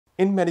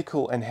In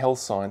medical and health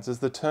sciences,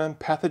 the term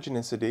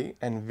pathogenicity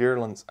and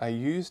virulence are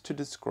used to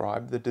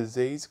describe the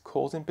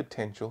disease-causing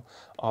potential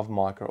of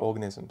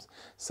microorganisms,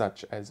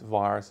 such as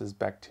viruses,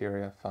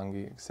 bacteria,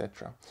 fungi,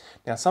 etc.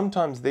 Now,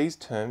 sometimes these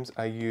terms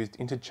are used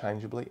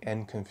interchangeably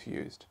and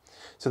confused.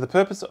 So the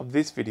purpose of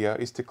this video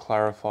is to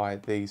clarify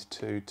these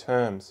two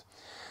terms.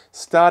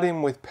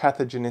 Starting with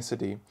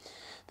pathogenicity.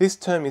 This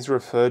term is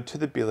referred to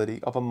the ability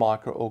of a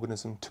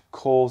microorganism to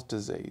cause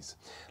disease.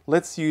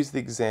 Let's use the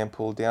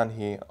example down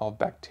here of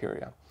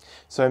bacteria.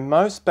 So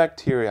most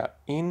bacteria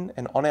in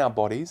and on our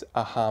bodies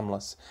are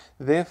harmless,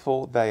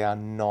 therefore they are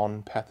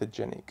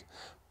non-pathogenic.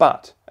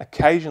 But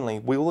occasionally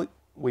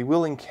we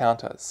will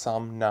encounter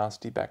some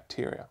nasty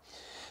bacteria.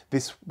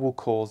 This will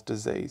cause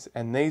disease,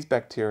 and these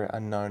bacteria are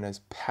known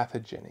as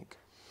pathogenic.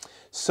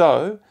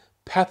 So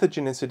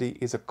pathogenicity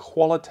is a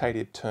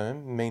qualitative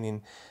term,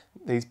 meaning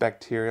these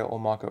bacteria or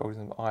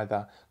microorganisms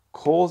either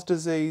cause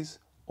disease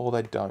or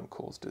they don't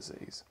cause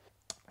disease.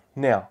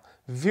 Now,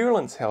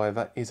 virulence,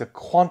 however, is a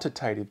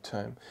quantitative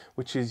term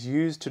which is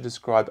used to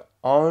describe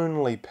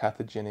only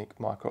pathogenic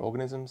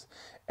microorganisms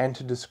and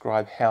to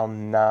describe how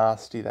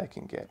nasty they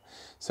can get.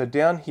 So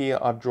down here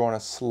I've drawn a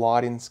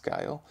sliding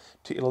scale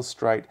to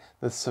illustrate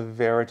the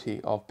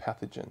severity of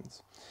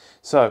pathogens.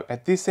 So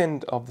at this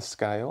end of the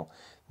scale,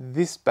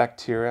 this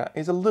bacteria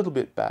is a little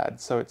bit bad,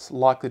 so it's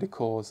likely to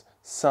cause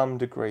some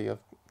degree of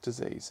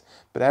disease.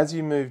 But as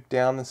you move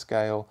down the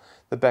scale,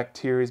 the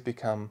bacteria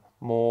become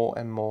more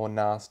and more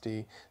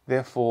nasty,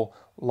 therefore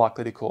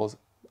likely to cause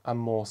a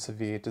more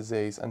severe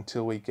disease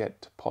until we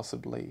get to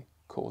possibly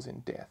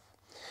causing death.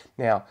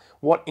 Now,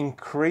 what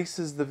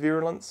increases the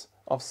virulence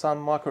of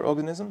some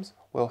microorganisms?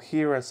 Well,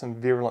 here are some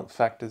virulent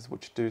factors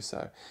which do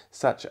so,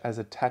 such as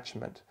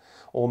attachment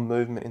or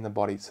movement in the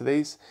body. So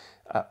these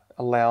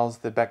allows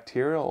the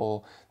bacteria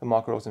or the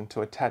microorganism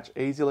to attach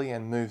easily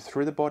and move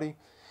through the body.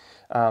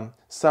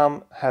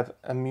 Some have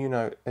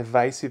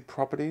immunoevasive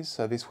properties,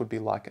 so this would be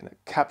like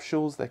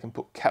capsules. They can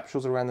put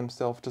capsules around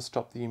themselves to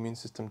stop the immune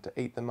system to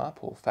eat them up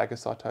or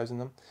phagocytosing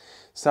them.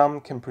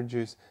 Some can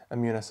produce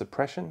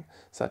immunosuppression,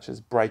 such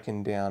as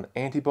breaking down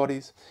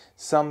antibodies.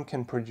 Some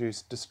can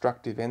produce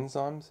destructive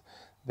enzymes,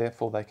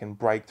 therefore they can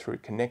break through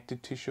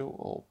connective tissue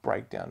or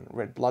break down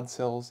red blood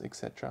cells,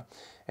 etc.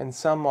 And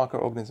some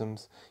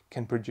microorganisms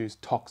can produce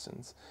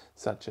toxins,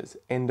 such as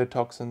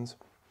endotoxins,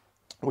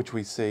 which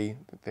we see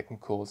that can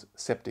cause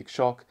septic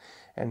shock,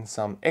 and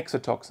some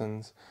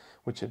exotoxins,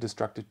 which are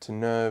destructive to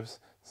nerves,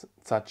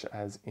 such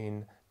as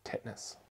in tetanus.